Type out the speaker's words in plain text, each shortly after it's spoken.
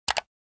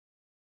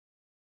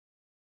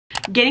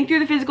getting through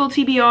the physical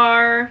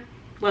TBR.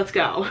 Let's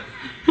go.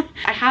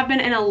 I have been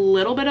in a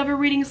little bit of a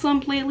reading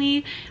slump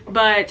lately,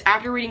 but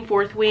after reading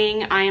Fourth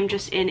Wing, I am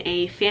just in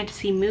a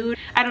fantasy mood.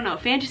 I don't know,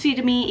 fantasy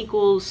to me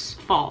equals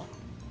fall.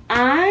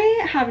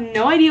 I have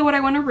no idea what I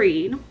want to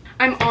read.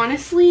 I'm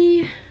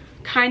honestly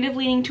kind of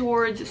leaning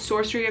towards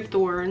Sorcery of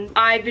Thorns.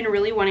 I've been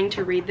really wanting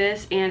to read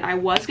this and I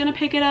was gonna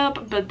pick it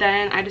up, but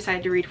then I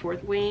decided to read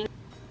Fourth Wing.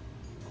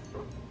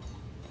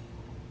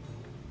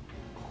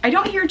 I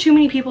don't hear too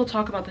many people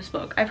talk about this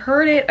book. I've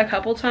heard it a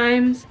couple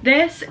times.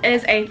 This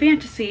is a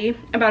fantasy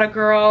about a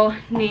girl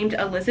named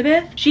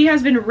Elizabeth. She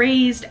has been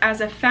raised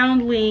as a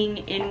foundling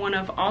in one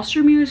of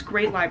Ostermure's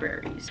great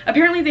libraries.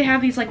 Apparently they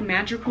have these like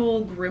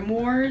magical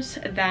grimoires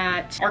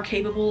that are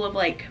capable of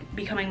like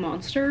becoming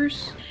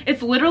monsters.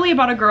 It's literally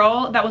about a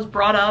girl that was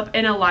brought up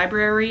in a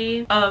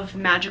library of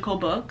magical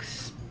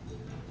books.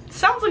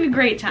 Sounds like a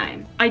great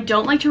time. I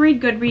don't like to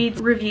read Goodreads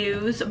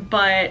reviews,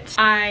 but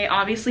I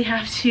obviously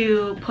have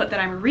to put that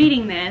I'm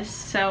reading this,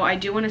 so I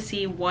do want to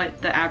see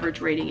what the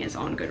average rating is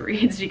on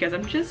Goodreads because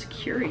I'm just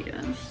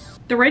curious.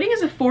 The rating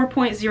is a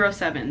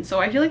 4.07, so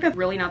I feel like that's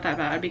really not that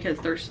bad because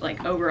there's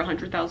like over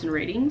 100,000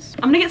 ratings.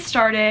 I'm gonna get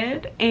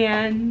started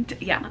and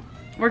yeah,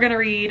 we're gonna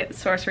read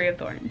Sorcery of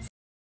Thorns.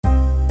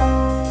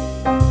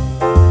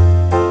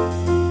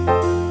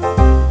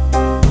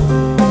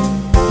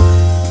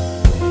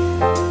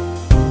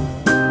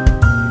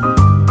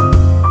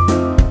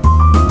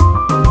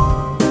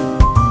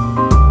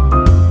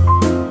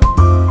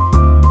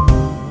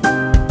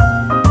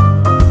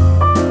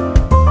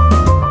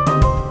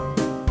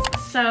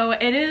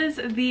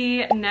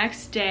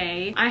 Next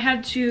day, I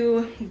had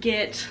to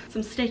get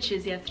some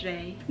stitches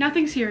yesterday.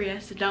 Nothing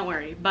serious, don't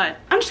worry, but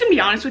I'm just gonna be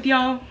honest with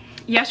y'all.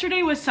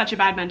 Yesterday was such a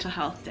bad mental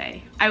health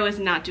day. I was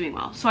not doing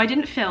well, so I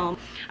didn't film.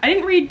 I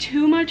didn't read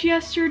too much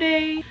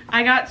yesterday.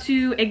 I got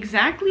to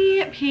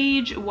exactly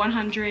page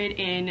 100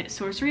 in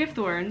Sorcery of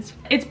Thorns.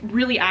 It's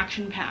really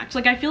action-packed.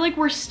 Like, I feel like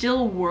we're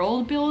still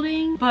world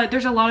building, but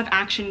there's a lot of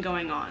action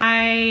going on.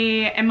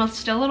 I am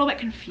still a little bit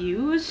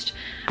confused,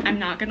 I'm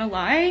not gonna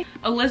lie.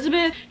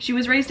 Elizabeth, she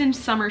was raised in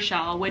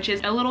Summershell, which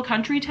is a little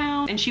country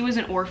town, and she was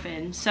an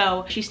orphan,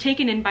 so she's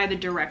taken in by the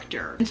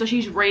director. And so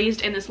she's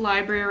raised in this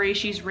library,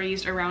 she's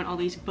raised around all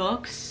these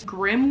books,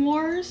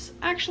 grimoires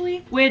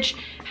actually, which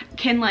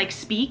can like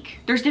speak.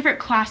 There's different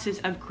classes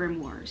of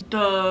grimoires.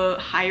 The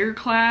higher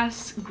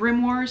class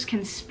grimoires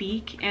can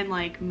speak and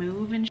like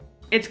move and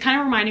it's kind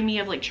of reminding me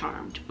of like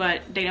Charmed,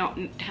 but they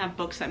don't have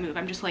books that move.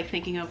 I'm just like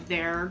thinking of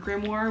their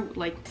grimoire.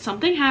 Like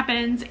something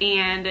happens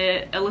and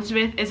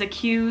Elizabeth is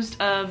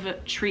accused of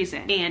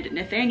treason and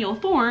Nathaniel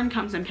Thorne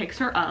comes and picks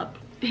her up.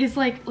 His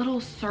like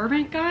little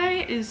servant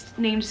guy is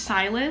named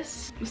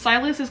Silas.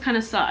 Silas is kind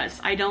of sus.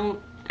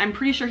 I'm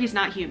pretty sure he's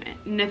not human.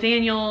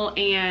 Nathaniel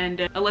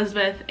and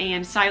Elizabeth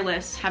and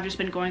Silas have just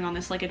been going on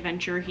this like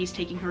adventure. He's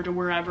taking her to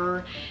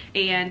wherever,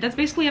 and that's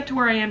basically up to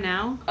where I am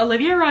now.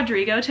 Olivia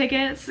Rodrigo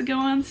tickets go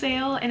on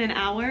sale in an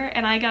hour,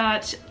 and I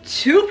got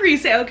 2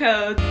 pre-sale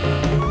codes.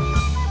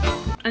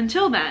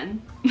 Until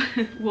then,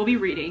 we'll be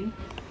reading.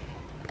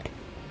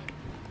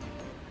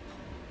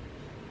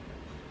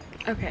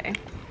 Okay,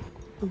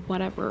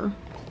 whatever.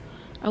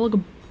 I look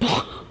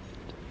blonde.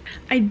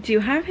 I do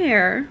have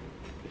hair.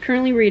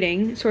 Currently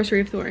reading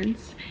Sorcery of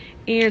Thorns,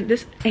 and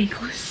this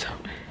ankle is so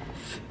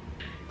nice.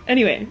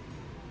 Anyway,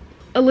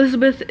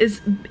 Elizabeth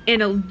is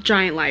in a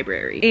giant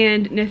library,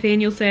 and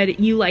Nathaniel said,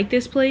 "You like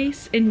this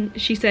place?" And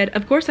she said,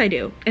 "Of course I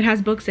do. It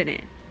has books in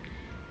it."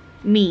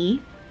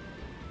 Me.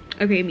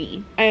 Okay,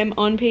 me. I am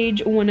on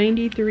page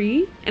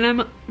 193, and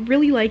I'm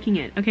really liking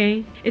it,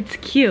 okay? It's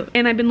cute.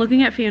 And I've been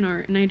looking at fan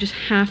art, and I just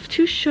have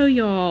to show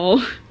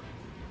y'all.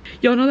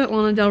 Y'all know that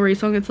Lana Del Rey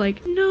song? It's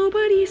like,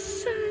 nobody's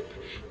son,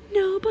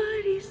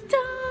 nobody's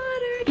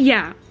daughter.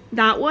 Yeah,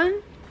 that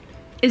one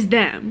is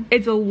them.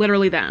 It's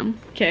literally them.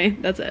 Okay,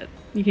 that's it.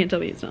 You can't tell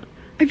me it's not.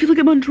 I feel like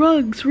I'm on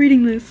drugs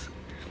reading this.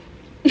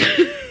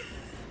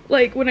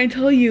 Like when I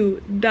tell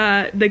you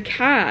that the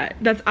cat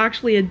that's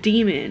actually a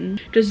demon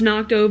just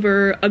knocked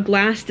over a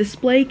glass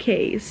display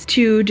case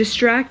to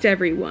distract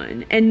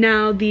everyone, and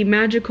now the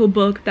magical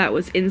book that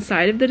was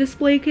inside of the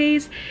display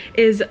case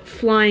is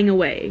flying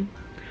away.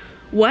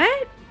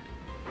 What?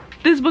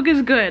 This book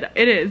is good.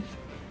 It is.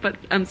 But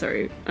I'm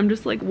sorry, I'm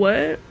just like,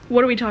 what?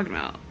 What are we talking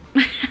about?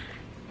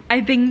 I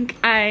think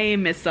I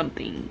missed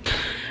something.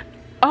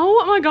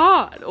 Oh my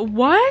god,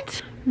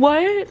 what?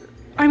 What?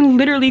 I'm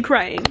literally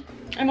crying.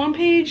 I'm on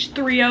page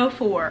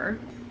 304.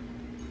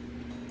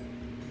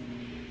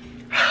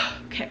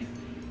 Okay.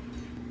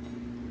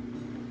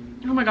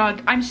 Oh my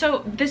god,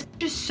 this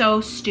is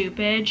so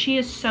stupid. She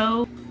is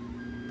so...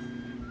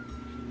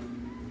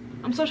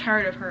 I'm so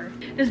tired of her.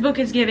 This book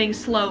is giving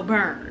slow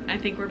burn. I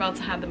think we're about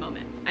to have the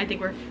moment. I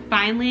think we're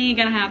finally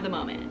gonna have the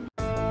moment.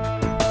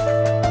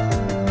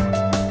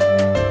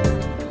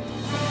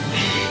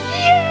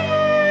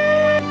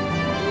 Yeah!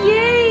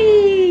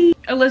 Yay!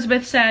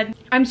 Elizabeth said,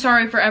 "I'm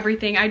sorry for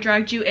everything. I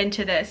dragged you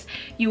into this.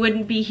 You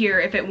wouldn't be here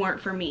if it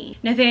weren't for me."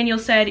 Nathaniel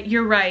said,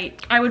 "You're right.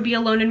 I would be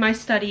alone in my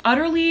study,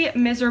 utterly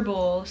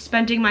miserable,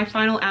 spending my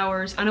final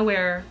hours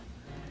unaware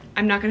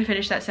I'm not gonna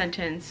finish that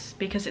sentence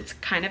because it's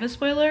kind of a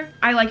spoiler.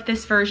 I like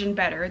this version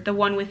better, the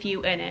one with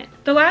you in it.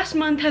 The last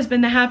month has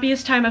been the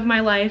happiest time of my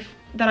life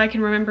that I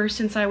can remember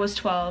since I was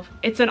 12.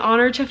 It's an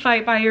honor to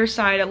fight by your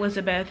side,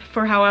 Elizabeth,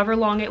 for however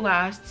long it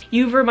lasts.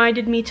 You've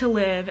reminded me to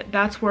live.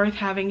 That's worth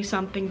having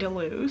something to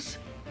lose.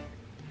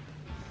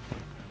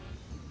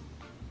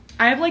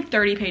 I have like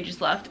 30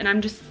 pages left and I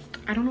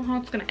don't know how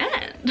it's gonna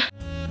end.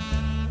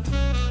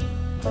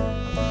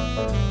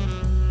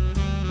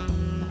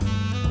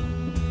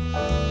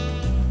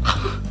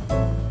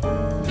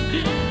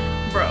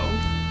 Bro.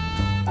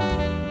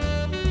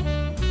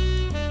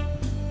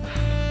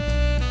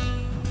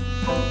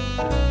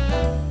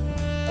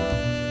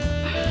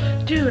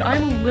 Dude,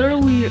 I'm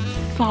literally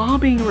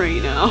sobbing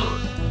right now.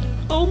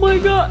 Oh my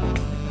god.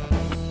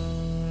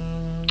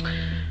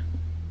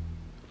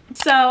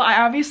 So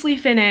I obviously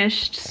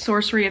finished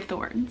Sorcery of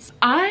Thorns.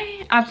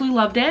 I absolutely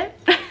loved it.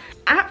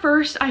 At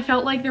first, I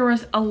felt like there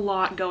was a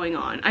lot going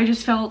on. I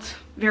just felt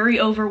very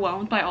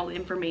overwhelmed by all the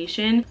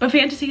information, but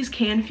fantasies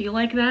can feel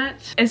like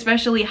that,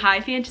 especially high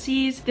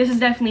fantasies. This is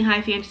definitely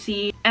high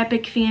fantasy,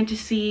 epic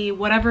fantasy,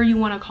 whatever you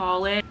want to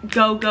call it.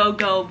 Go, go,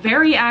 go.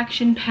 Very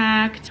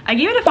action-packed. I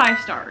gave it a 5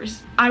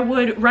 stars. I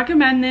would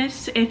recommend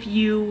this if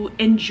you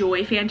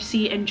enjoy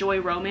fantasy, enjoy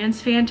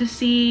romance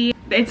fantasy.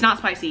 It's not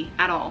spicy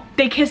at all.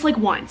 They kiss like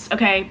once,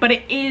 okay? But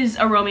it is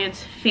a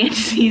romance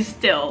fantasy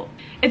still.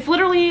 It's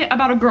literally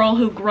about a girl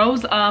who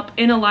grows up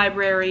in a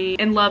library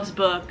and loves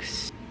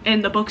books,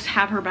 and the books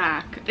have her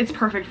back. It's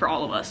perfect for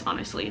all of us,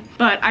 honestly.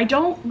 But I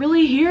don't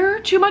really hear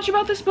too much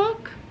about this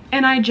book,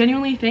 and I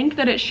genuinely think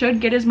that it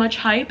should get as much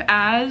hype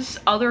as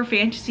other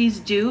fantasies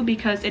do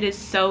because it is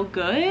so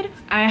good.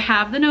 I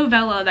have the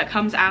novella that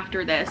comes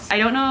after this. I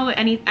don't know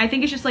I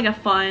think it's just like a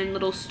fun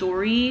little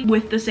story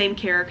with the same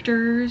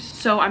characters.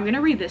 So I'm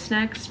gonna read this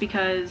next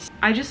because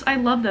I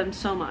love them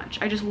so much.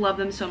 I just love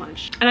them so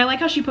much. And I like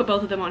how she put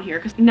both of them on here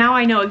because now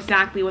I know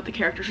exactly what the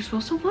characters are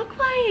supposed to look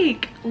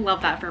like.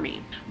 Love that for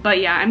me. But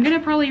yeah, I'm gonna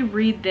probably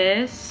read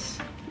this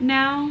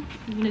now.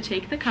 I'm gonna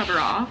take the cover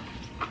off.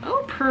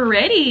 Oh,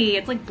 pretty.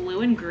 It's like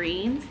blue and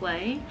green,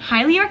 slay.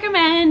 Highly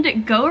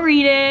recommend, go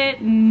read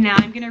it. Now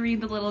I'm gonna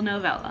read the little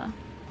novella.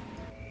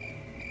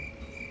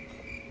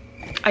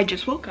 I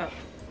just woke up.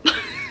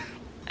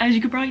 As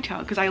you could probably tell,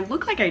 because I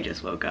look like I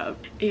just woke up.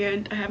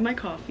 And I have my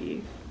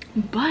coffee.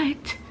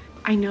 But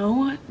I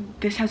know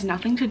this has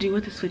nothing to do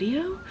with this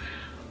video.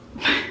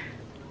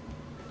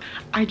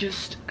 I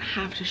just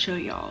have to show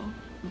y'all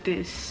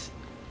this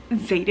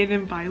Xaden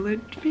and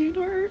Violet fan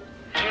art.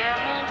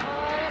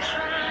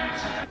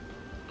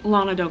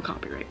 Lana, don't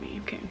copyright me,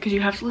 okay? Because you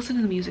have to listen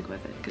to the music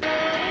with it.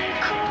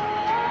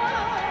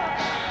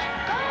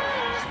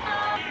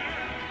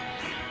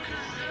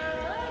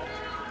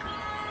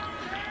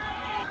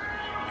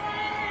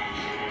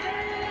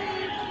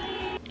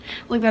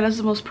 Like, that is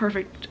the most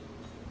perfect,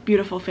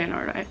 beautiful fan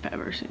art I've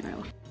ever seen.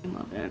 I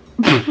love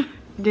it.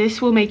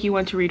 This will make you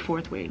want to read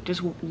Fourth Wing.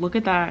 Just look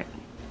at that,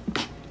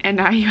 and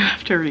now you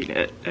have to read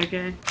it,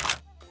 okay?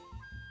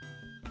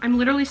 I'm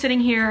literally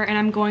sitting here and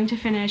I'm going to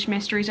finish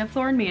Mysteries of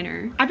Thorn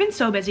Manor. I've been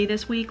so busy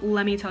this week,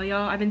 let me tell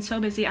y'all. I've been so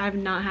busy, I have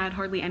not had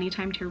hardly any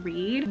time to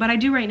read, but I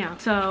do right now.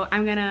 So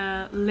I'm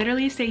gonna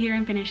literally sit here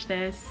and finish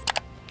this.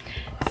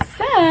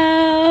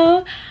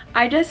 So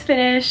I just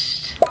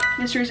finished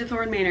Mysteries of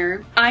Thorn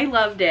Manor. I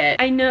loved it.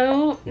 I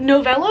know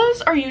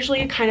novellas are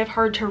usually kind of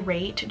hard to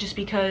rate just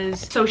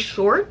because so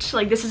short.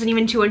 Like, this isn't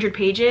even 200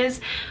 pages,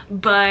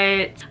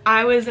 but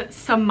I was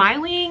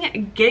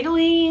smiling,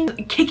 giggling,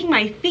 kicking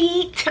my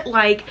feet,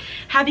 like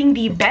having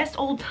the best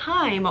old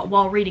time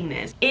while reading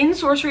this. In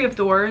Sorcery of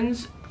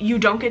Thorns, you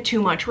don't get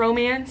too much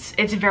romance.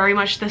 It's very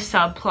much the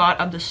subplot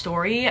of the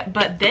story,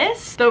 but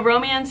this, the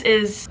romance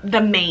is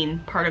the main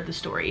part of the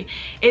story.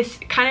 It's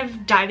kind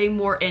of diving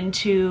more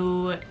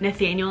into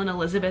Nathaniel and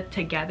Elizabeth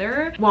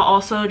together while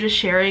also just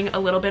sharing a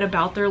little bit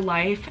about their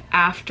life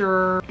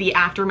after the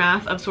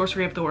aftermath of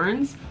Sorcery of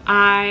Thorns.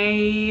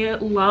 I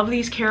love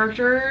these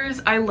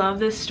characters. I love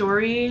this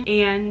story,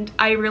 and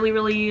I really,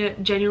 really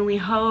genuinely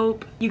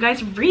hope you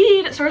guys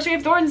read Sorcery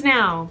of Thorns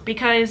now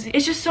because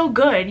it's just so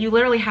good. You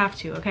literally have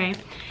to, okay?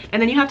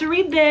 And then you have to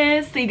read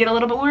this so you get a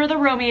little bit more of the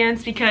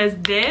romance because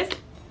this,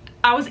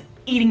 I was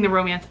eating the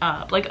romance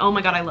up. Like, oh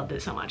my god, I love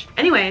this so much.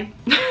 Anyway,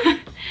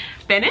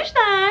 finish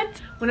that.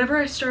 Whenever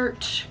I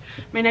start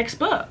my next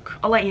book,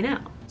 I'll let you know.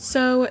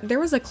 So there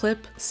was a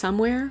clip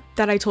somewhere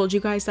that I told you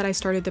guys that I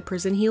started The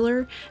Prison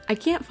Healer. I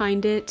can't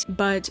find it,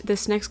 but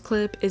this next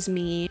clip is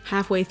me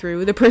halfway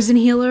through The Prison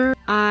Healer.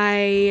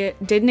 I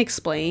didn't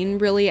explain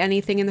really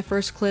anything in the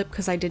first clip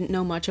because I didn't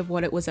know much of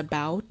what it was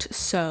about,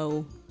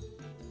 so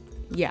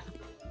yeah.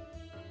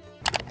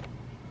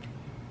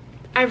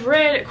 I've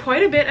read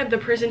quite a bit of The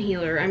Prison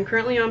Healer. I'm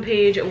currently on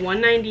page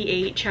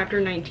 198, chapter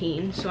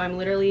 19, so I'm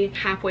literally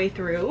halfway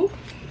through.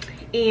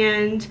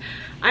 and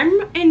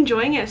I'm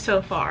enjoying it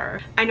so far.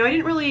 I know I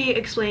didn't really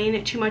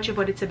explain too much of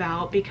what it's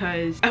about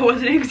because I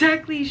wasn't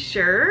exactly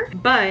sure,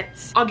 but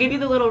I'll give you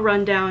the little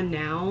rundown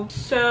now.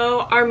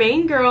 So our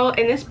main girl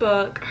in this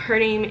book, her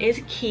name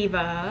is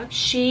Kiva.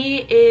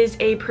 She is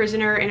a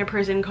prisoner in a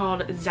prison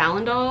called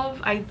Zalendov.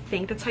 I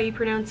think that's how you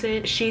pronounce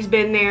it. She's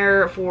been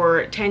there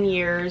for 10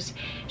 years.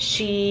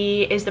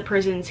 She is the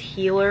prison's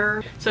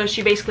healer. So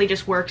she basically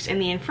just works in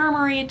the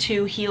infirmary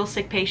to heal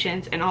sick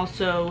patients and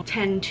also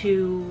tend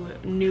to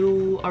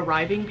new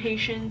arriving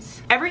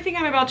patients. Everything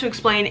I'm about to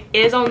explain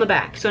is on the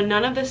back, so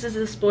none of this is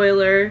a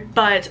spoiler,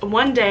 but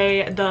one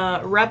day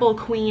the rebel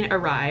queen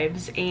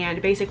arrives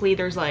and basically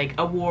there's like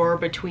a war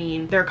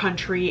between their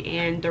country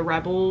and the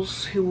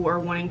rebels who are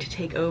wanting to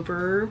take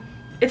over.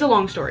 It's a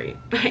long story.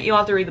 You'll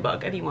have to read the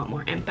book if you want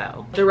more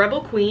info. The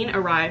rebel queen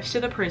arrives to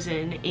the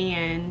prison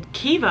and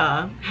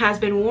Kiva has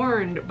been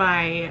warned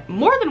by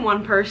more than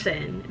one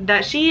person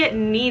that she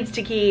needs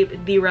to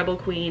keep the rebel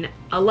queen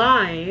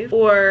alive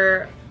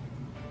or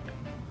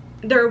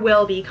there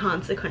will be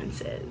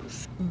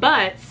consequences.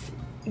 But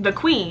the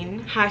queen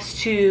has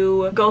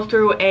to go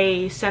through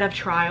a set of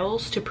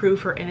trials to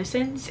prove her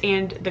innocence,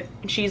 and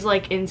she's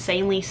like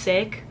insanely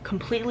sick,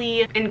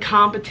 completely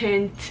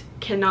incompetent,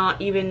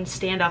 cannot even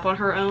stand up on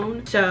her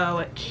own.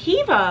 So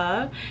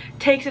Kiva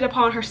takes it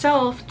upon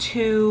herself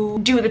to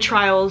do the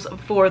trials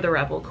for the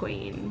rebel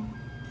queen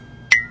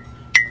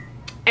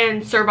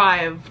and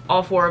survive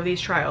all 4 of these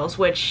trials,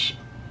 which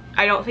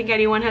I don't think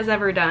anyone has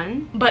ever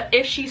done. But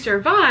if she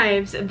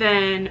survives,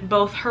 then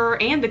both her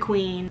and the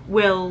queen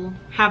will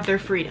have their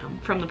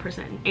freedom from the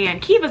prison.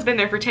 And Kiva's been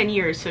there for 10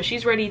 years, so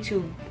she's ready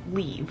to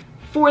leave.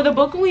 For the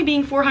book only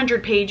being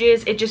 400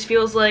 pages, it just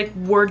feels like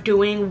we're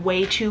doing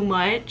way too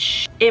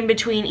much in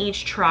between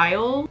each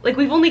trial. Like,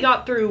 we've only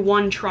got through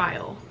 1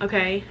 trial,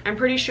 okay? I'm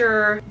pretty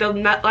sure the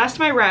last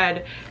time I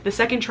read, the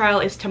second trial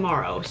is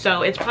tomorrow,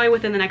 so it's probably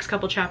within the next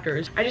couple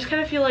chapters. I just kind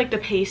of feel like the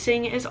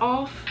pacing is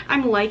off.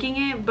 I'm liking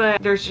it,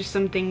 but there's just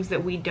some things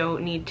that we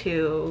don't need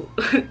to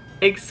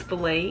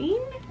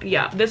explain.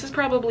 Yeah, this is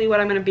probably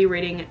what I'm gonna be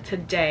reading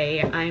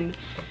today. I'm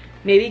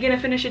maybe gonna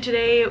finish it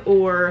today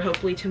or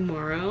hopefully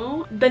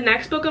tomorrow. The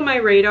next book on my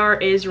radar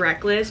is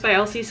Reckless by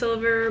Elsie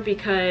Silver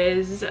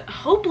because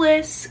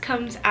Hopeless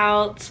comes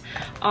out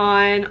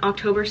on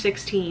October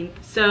 16th.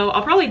 So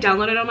I'll probably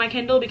download it on my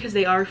Kindle because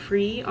they are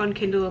free on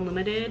Kindle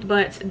Unlimited.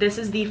 But this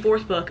is the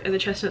 4th book in the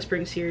Chestnut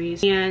Springs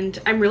series. And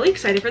I'm really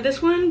excited for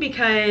this one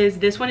because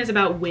this one is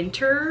about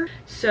Winter.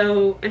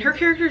 So, and her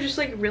character is just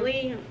like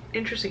really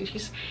interesting.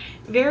 She's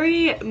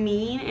very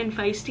mean and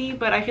feisty,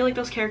 but I feel like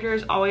those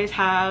characters always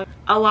have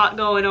a lot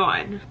going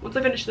on. Once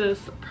I finish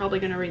this, I'm probably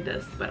gonna read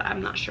this, but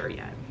I'm not sure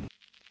yet.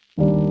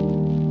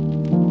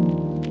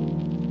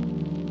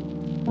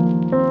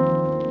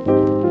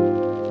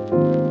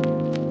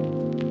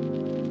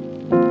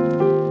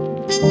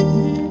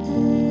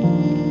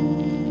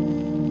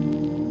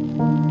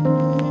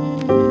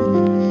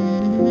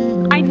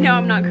 I know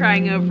I'm not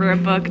crying over a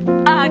book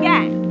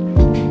again.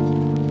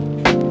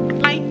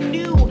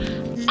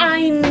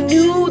 I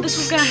knew this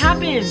was gonna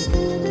happen.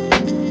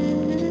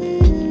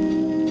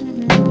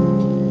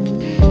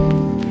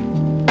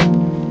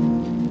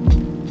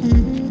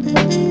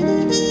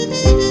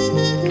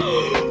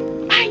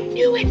 I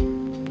knew it.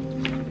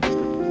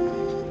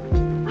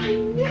 I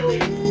knew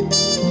it.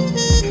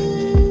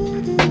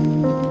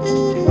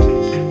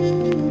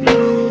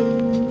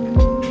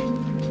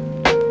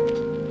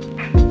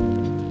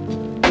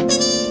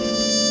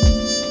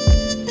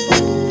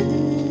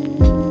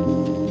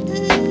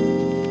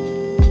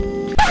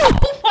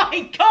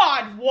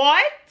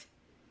 What?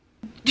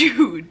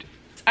 Dude,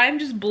 I'm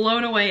just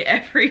blown away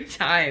every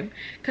time.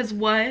 Cause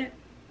what?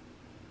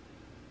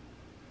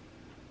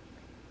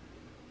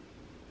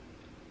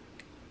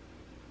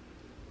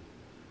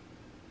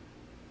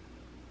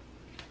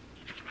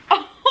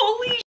 Oh,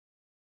 holy sh**.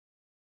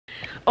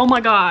 Oh my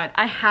god,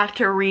 I have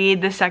to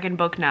read the second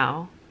book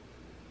now.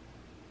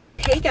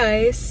 Hey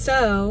guys,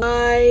 so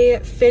I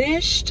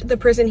finished The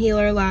Prison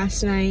Healer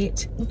last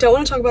night. Don't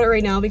want to talk about it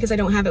right now because I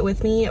don't have it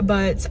with me,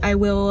 but I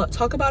will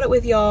talk about it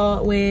with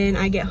y'all when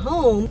I get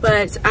home.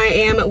 But I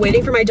am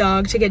waiting for my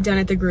dog to get done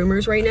at the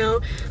groomers right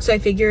now, so I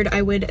figured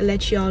I would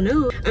let y'all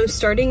know. I'm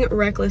starting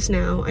Reckless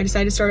now. I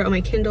decided to start it on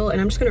my Kindle and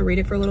I'm just gonna read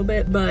it for a little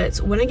bit, but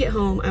when I get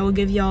home, I will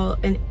give y'all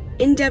an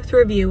in-depth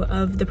review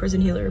of The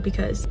Prison Healer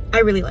because I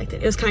really liked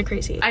it. It was kind of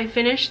crazy. I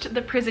finished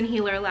The Prison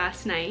Healer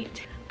last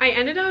night. I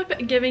ended up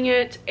giving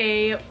it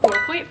a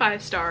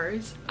 4.5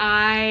 stars.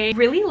 I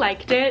really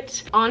liked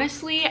it.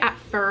 Honestly, at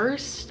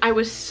first, I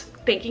was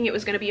thinking it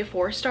was gonna be a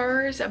 4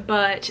 stars,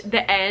 but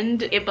the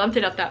end, it bumped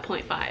it up that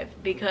 0.5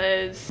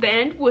 because the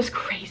end was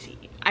crazy.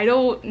 I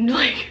don't,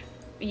 like,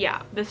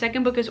 yeah, the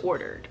second book is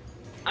ordered.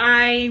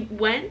 I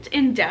went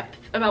in depth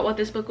about what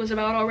this book was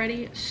about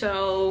already,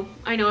 so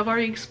I know I've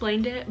already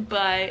explained it,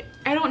 but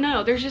I don't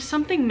know. There's just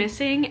something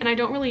missing and I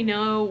don't really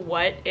know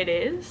what it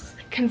is.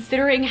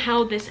 Considering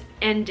how this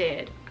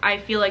ended, I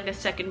feel like the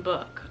second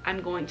book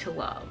I'm going to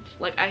love.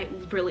 Like, I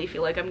really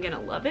feel like I'm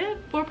gonna love it.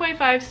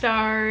 4.5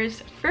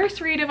 stars, first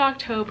read of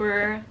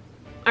October.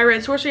 I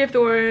read Sorcery of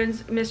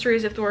Thorns,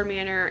 Mysteries of Thorn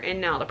Manor,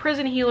 and now The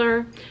Prison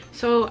Healer.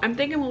 So I'm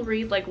thinking we'll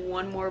read like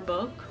one more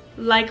book.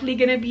 Likely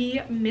gonna be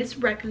Miss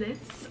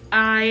Reckless.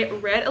 I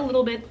read a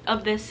little bit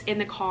of this in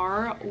the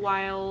car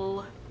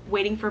while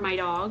waiting for my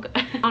dog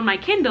on my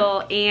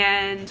Kindle,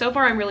 and so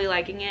far I'm really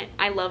liking it.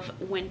 I love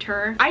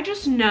Winter. I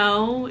just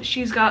know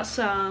she's got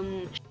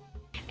some,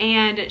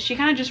 and she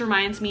kind of just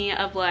reminds me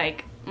of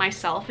like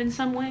myself in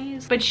some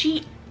ways, but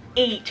she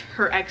ate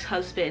her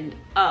ex-husband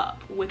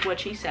up with what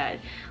she said.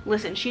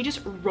 Listen, she just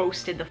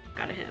roasted the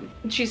fuck out of him.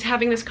 She's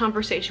having this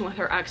conversation with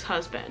her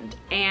ex-husband,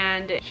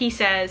 and he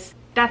says,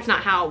 "That's not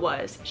how it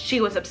was.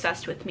 She was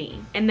obsessed with me."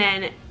 And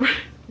then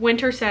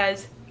Winter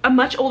says, "A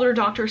much older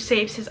doctor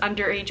saves his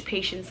underage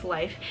patient's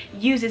life,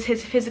 uses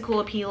his physical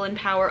appeal and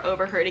power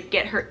over her to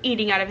get her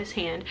eating out of his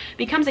hand,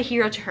 becomes a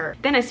hero to her.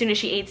 Then as soon as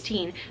she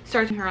 18,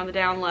 starts her on the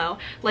down low,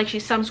 like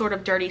she's some sort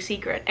of dirty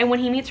secret. And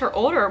when he meets her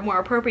older, more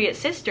appropriate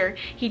sister,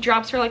 he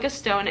drops her like a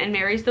stone and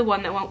marries the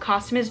one that won't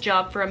cost him his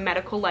job for a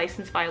medical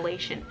license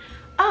violation."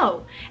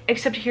 Oh,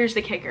 except here's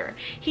the kicker.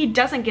 He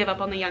doesn't give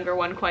up on the younger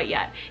one quite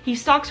yet. He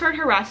stalks her and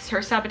harasses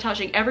her,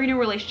 sabotaging every new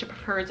relationship of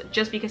hers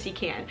just because he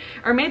can.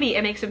 Or maybe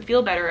it makes him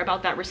feel better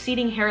about that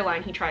receding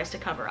hairline he tries to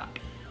cover up.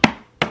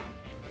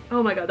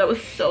 Oh my god, that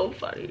was so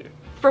funny.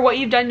 "For what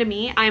you've done to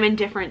me, I am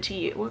indifferent to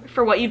you.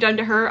 For what you've done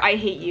to her, I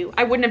hate you.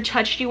 I wouldn't have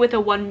touched you with a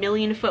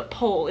 1,000,000-foot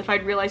pole if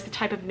I'd realized the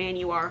type of man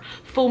you are.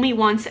 Fool me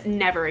once,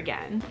 never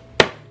again."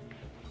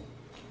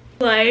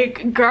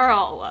 Like,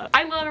 girl,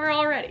 I love her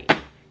already.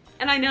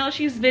 And I know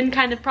she's been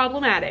kind of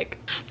problematic,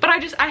 but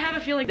I have a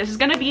feeling this is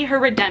gonna be her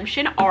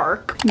redemption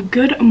arc.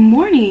 Good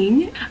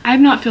morning. I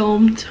have not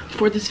filmed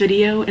for this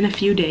video in a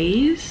few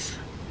days,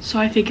 so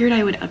I figured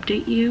I would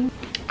update you.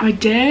 I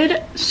did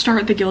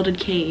start The Gilded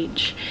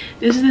Cage.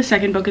 This is the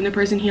second book in the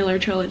Prison Healer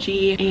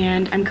trilogy,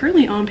 and I'm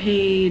currently on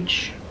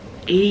page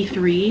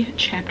 83,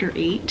 chapter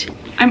 8.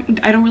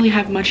 I don't really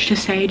have much to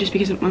say just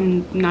because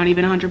I'm not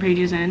even 100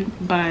 pages in,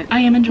 but I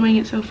am enjoying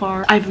it so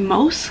far. I've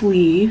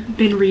mostly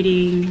been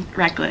reading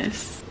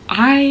Reckless.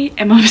 I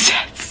am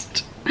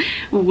obsessed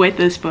with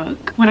this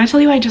book. When I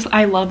tell you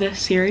I love this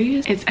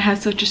series, it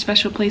has such a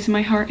special place in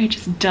my heart. It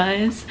just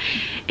does.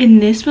 In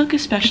this book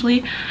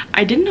especially,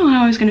 I didn't know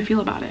how I was going to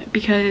feel about it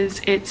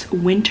because it's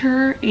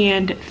Winter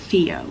and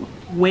Theo.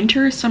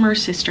 Winter is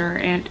Summer's sister,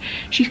 and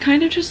she's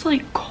kind of just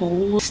like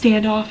cold,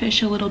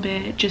 standoffish a little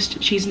bit.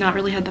 Just she's not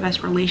really had the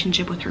best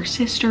relationship with her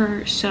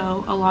sister,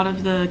 so a lot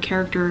of the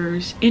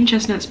characters in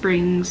Chestnut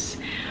Springs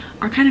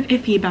are kind of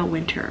iffy about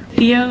Winter.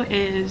 Theo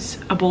is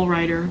a bull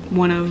rider,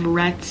 one of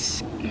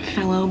Rhett's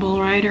fellow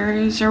bull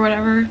riders or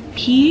whatever.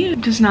 He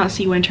does not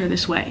see Winter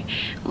this way.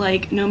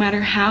 Like, no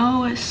matter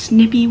how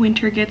snippy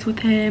Winter gets with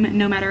him,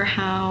 no matter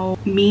how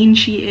mean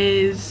she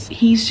is,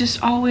 he's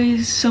just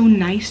always so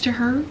nice to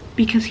her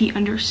because he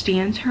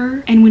understands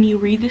her. And when you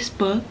read this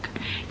book,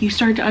 you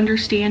start to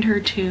understand her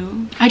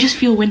too. I just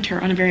feel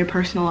Winter on a very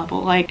personal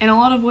level. Like, in a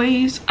lot of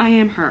ways, I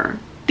am her.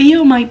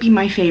 Theo might be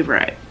my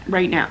favorite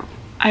right now.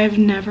 I've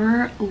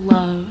never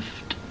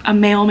loved a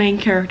male main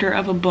character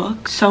of a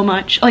book so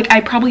much. Like,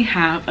 I probably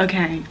have.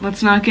 Okay,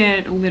 let's not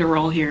get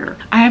literal here.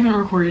 I haven't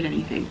recorded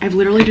anything. I've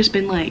literally just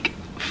been like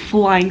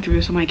flying through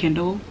this on my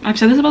Kindle. I've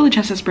said this about the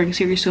Chestnut Springs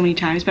series so many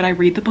times, but I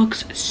read the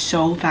books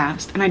so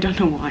fast and I don't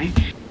know why.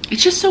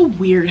 It's just so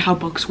weird how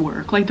books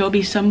work. Like, there'll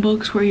be some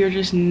books where you're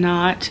just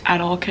not at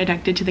all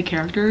connected to the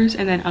characters,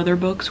 and then other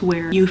books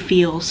where you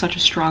feel such a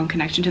strong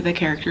connection to the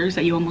characters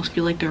that you almost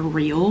feel like they're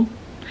real.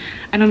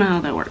 I don't know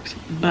how that works,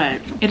 but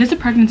it is a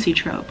pregnancy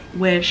trope,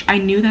 which I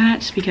knew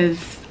that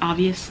because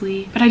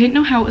obviously, but I didn't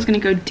know how it was gonna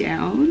go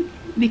down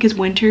because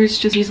Winter's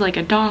just, he's like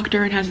a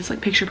doctor and has this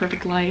like picture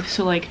perfect life.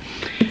 So like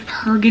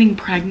her getting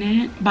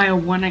pregnant by a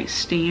one-night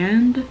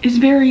stand is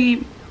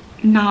very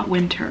not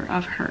Winter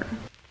of her.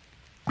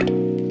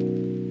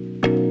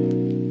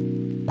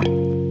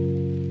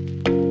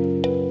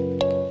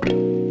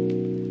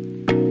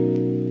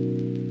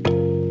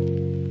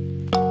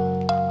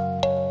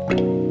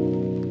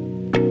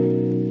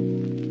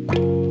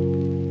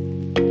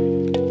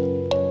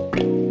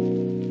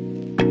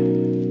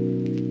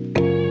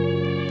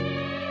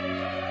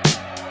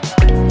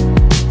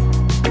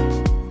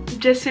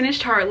 Just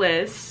finished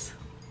Heartless.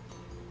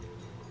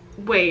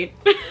 Wait.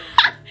 Why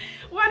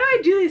do I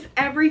do this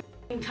every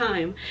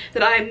time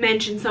that I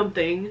mention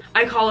something?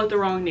 I call it the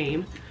wrong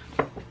name.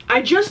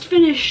 I just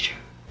finished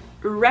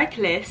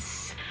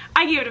Reckless.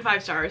 I gave it a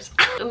 5 stars.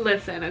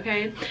 Listen,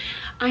 okay?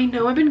 I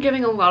know I've been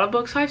giving a lot of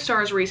books 5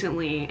 stars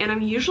recently, and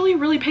I'm usually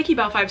really picky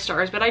about 5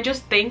 stars, but I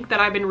just think that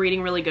I've been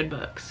reading really good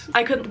books.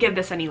 I couldn't give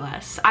this any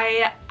less.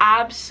 I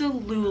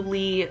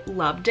absolutely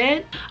loved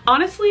it.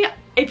 Honestly,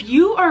 if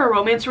you are a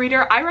romance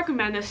reader, I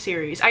recommend this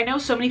series. I know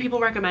so many people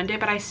recommend it,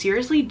 but I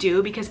seriously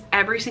do because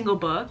every single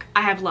book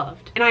I have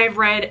loved. And I have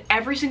read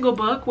every single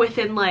book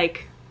within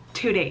like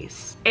 2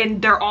 days.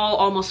 And they're all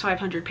almost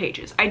 500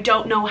 pages. I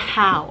don't know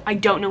how. I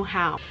don't know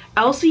how.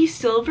 Elsie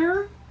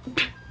Silver,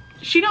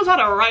 she knows how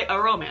to write a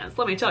romance,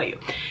 let me tell you.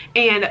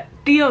 And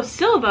Theo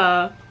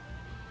Silva,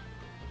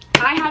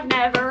 I have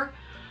never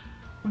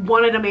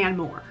wanted a man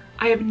more.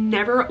 I have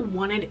never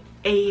wanted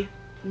a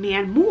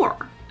man more.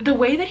 The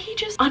way that he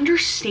just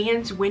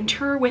understands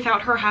Winter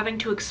without her having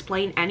to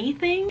explain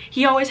anything.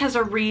 He always has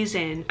a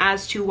reason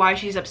as to why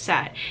she's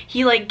upset.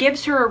 He like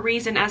gives her a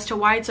reason as to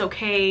why it's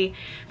okay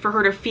for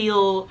her to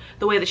feel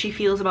the way that she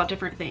feels about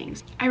different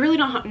things. I really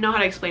don't know how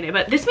to explain it,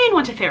 but this man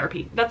went to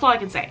therapy. That's all I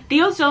can say.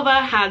 Theo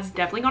Silva has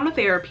definitely gone to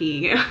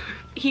therapy.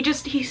 He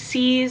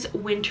sees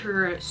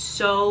Winter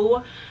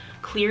so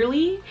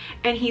clearly,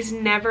 and he's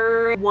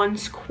never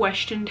once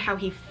questioned how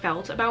he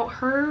felt about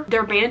her.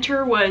 Their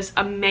banter was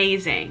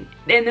amazing,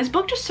 and this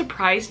book just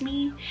surprised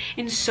me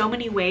in so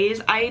many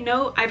ways. I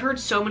know I've heard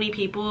so many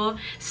people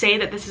say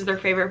that this is their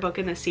favorite book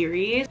in the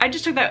series. I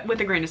just took that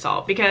with a grain of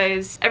salt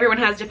because everyone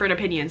has different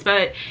opinions,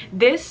 but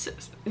this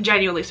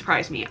genuinely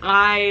surprised me.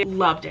 I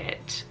loved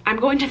it. I'm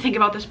going to think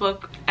about this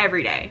book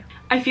every day.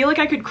 I feel like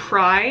I could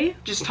cry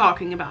just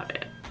talking about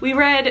it. We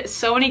read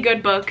so many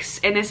good books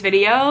in this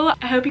video.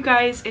 I hope you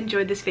guys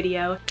enjoyed this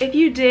video. If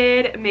you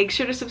did, make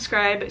sure to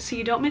subscribe so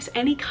you don't miss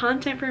any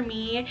content from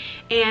me,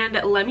 and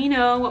let me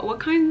know what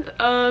kind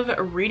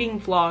of reading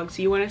vlogs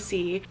you want to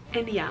see.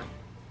 And yeah,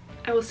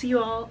 I will see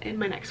you all in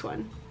my next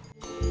one.